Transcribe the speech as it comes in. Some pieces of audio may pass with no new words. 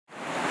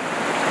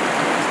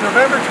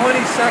November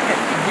 22nd,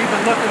 and we've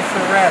been looking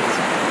for reds.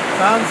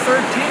 Found 13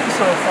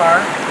 so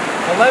far,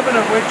 11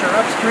 of which are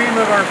upstream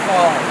of our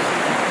falls.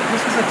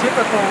 This is a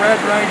typical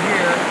red right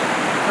here,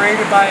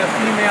 created by a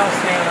female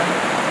salmon.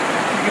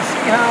 You can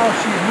see how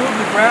she's moved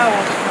the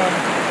gravels from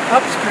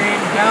upstream,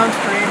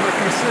 downstream with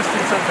the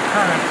assistance of the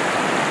current.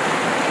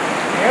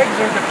 The eggs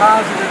are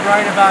deposited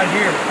right about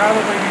here,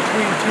 probably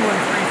between 2,000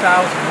 and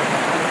 3,000 of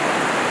them.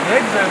 The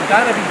eggs have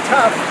got to be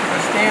tough to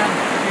withstand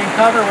being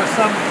covered with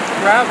some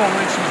gravel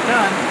when she's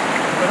done,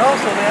 but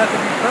also they have to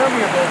be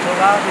permeable to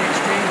allow the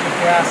exchange of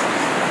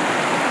gases.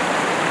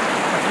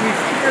 If we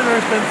figure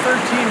there's been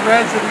 13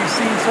 reds that we've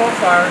seen so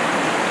far,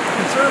 a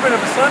conservative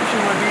assumption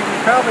would be we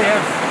probably have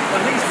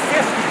at least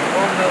 50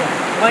 over the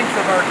length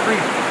of our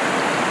creek.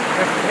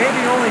 If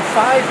maybe only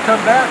 5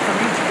 come back from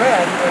each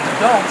red as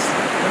adults,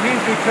 it means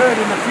we could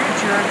in the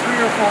future, in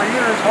 3 or 4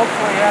 years,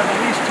 hopefully have at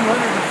least 250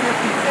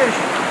 fish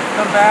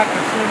come back,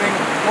 assuming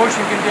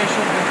ocean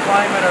conditions and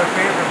climate are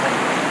favorable.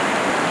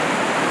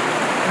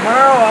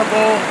 Tomorrow I'll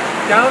go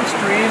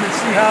downstream and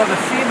see how the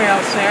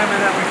female salmon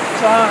that we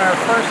saw in our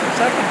first and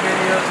second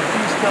videos, if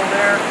she's still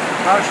there,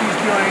 how she's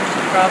doing.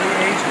 She's probably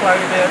aged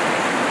quite a bit.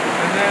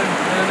 And then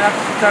in the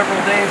next several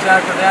days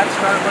after that,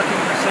 start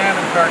looking for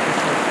salmon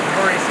carcasses. We've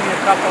already seen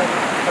a couple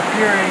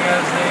appearing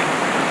as they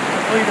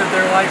completed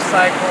their life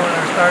cycle and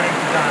are starting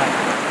to die.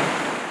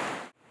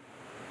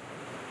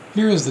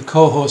 Here is the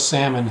coho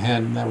salmon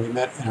hen that we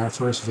met in our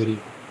first video.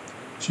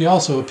 She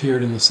also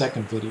appeared in the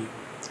second video.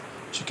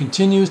 She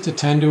continues to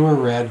tend to her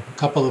red a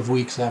couple of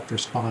weeks after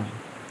spawning.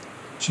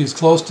 She is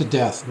close to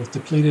death with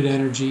depleted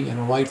energy, and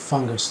a white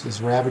fungus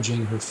is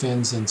ravaging her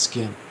fins and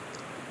skin.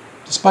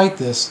 Despite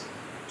this,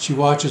 she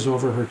watches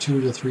over her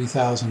 2,000 to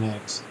 3,000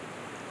 eggs.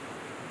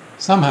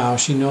 Somehow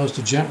she knows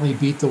to gently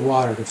beat the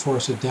water to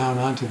force it down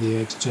onto the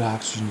eggs to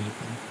oxygenate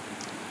them.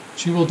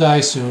 She will die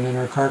soon, and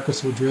her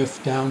carcass will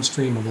drift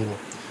downstream a little,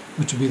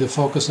 which will be the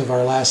focus of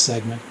our last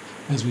segment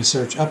as we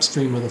search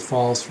upstream of the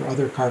falls for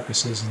other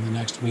carcasses in the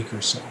next week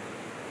or so.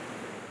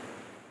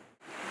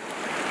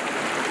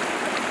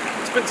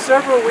 It's been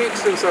several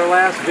weeks since our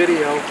last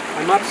video.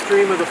 I'm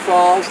upstream of the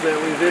falls that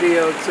we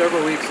videoed several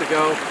weeks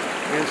ago,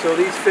 and so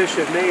these fish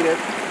have made it.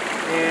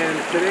 And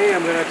today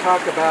I'm going to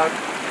talk about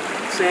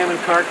salmon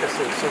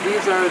carcasses. So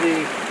these are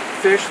the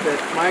fish that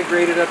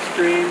migrated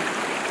upstream.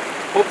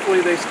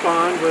 Hopefully they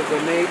spawned with a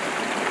mate,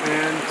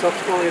 and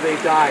subsequently they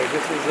died.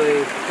 This is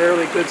a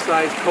fairly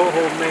good-sized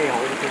coho male.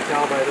 You can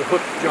tell by the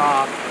hooked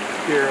jaw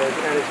here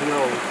at his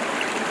nose.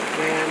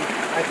 And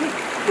I think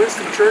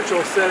Winston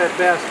Churchill said it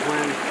best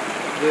when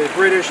the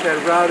British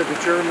had routed the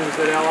Germans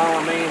at El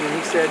Alamein, and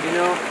he said, you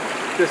know,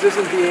 this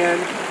isn't the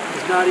end,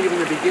 it's not even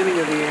the beginning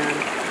of the end,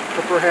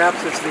 but perhaps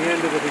it's the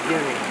end of the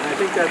beginning. And I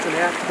think that's an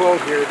apt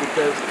quote here,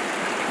 because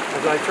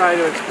as I try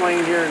to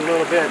explain here in a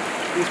little bit,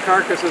 these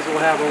carcasses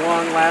will have a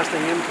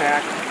long-lasting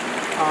impact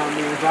on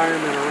the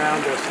environment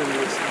around us in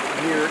this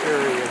near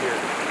area here.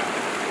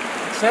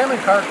 Salmon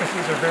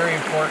carcasses are very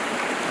important,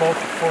 both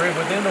for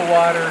within the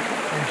water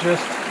and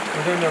just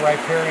within the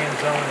riparian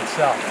zone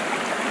itself.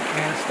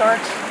 And it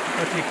starts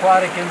with the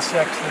aquatic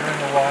insects that are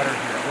in the water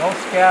here. They'll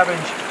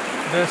scavenge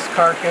this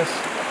carcass,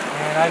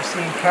 and I've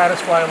seen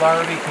caddisfly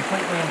larvae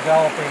completely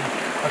enveloping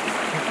a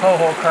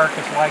coho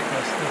carcass like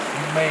this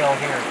male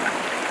here.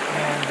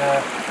 And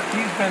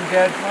he's been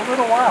dead for a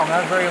little while,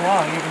 not very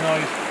long, even though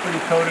he's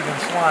pretty coated in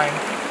slime.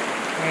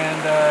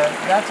 And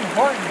that's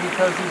important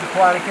because these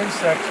aquatic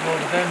insects will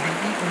then be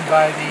eaten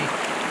by the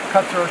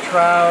cutthroat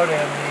trout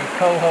and the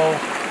coho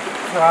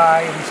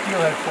fry and the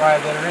steelhead fry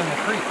that are in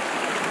the creek.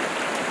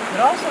 It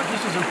also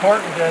just as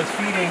important as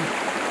feeding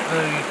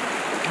the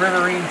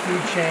riverine food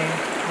chain,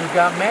 we've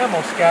got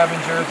mammal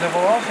scavengers that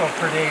will also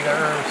predate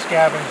or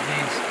scavenge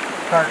these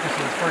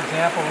carcasses. For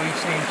example, we've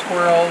seen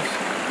squirrels,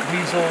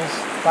 weasels,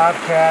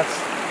 bobcats,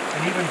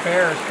 and even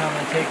bears come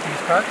and take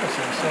these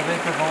carcasses, so they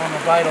perform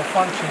a vital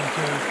function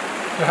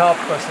to help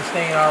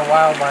sustain our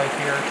wildlife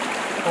here.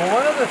 But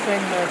one other thing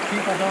that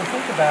people don't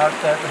think about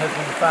that has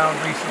been found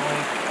recently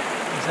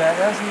is that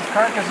as these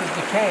carcasses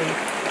decay,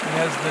 and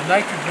as the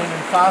nitrogen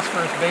and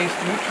phosphorus-based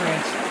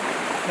nutrients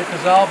get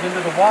dissolved into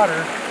the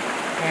water,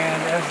 and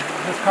as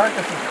this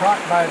carcass is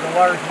caught by the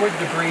large wood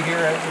debris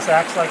here, this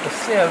acts like a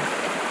sieve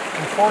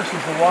and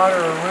forces the water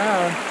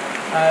around.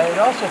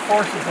 It also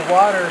forces the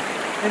water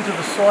into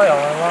the soil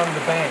along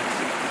the banks.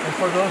 And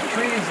for those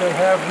trees that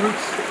have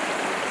roots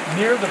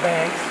near the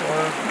banks or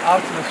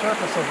out to the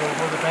surface of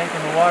where the bank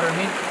and the water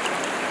meet,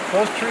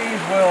 those trees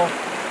will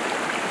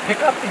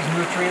pick up these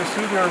nutrients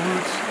through their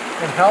roots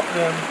and help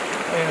them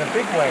in a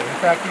big way. In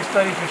fact, these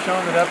studies have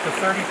shown that up to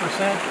 30%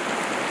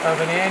 of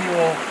an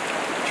annual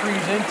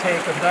tree's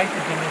intake of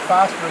nitrogen and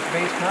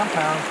phosphorus-based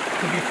compounds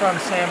could be from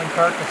salmon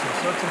carcasses.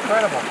 So it's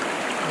incredible.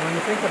 And when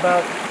you think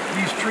about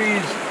these trees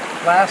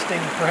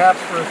lasting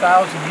perhaps for 1,000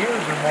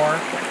 years or more,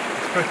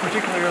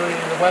 particularly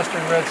in the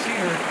western red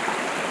cedar,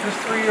 this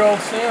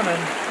 3-year-old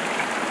salmon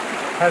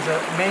has a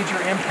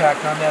major impact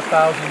on that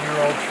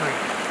 1,000-year-old tree.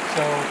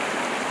 So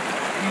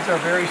these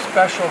are very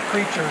special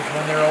creatures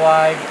when they're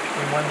alive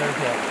and when they're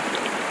dead.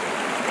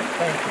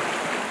 Thank you.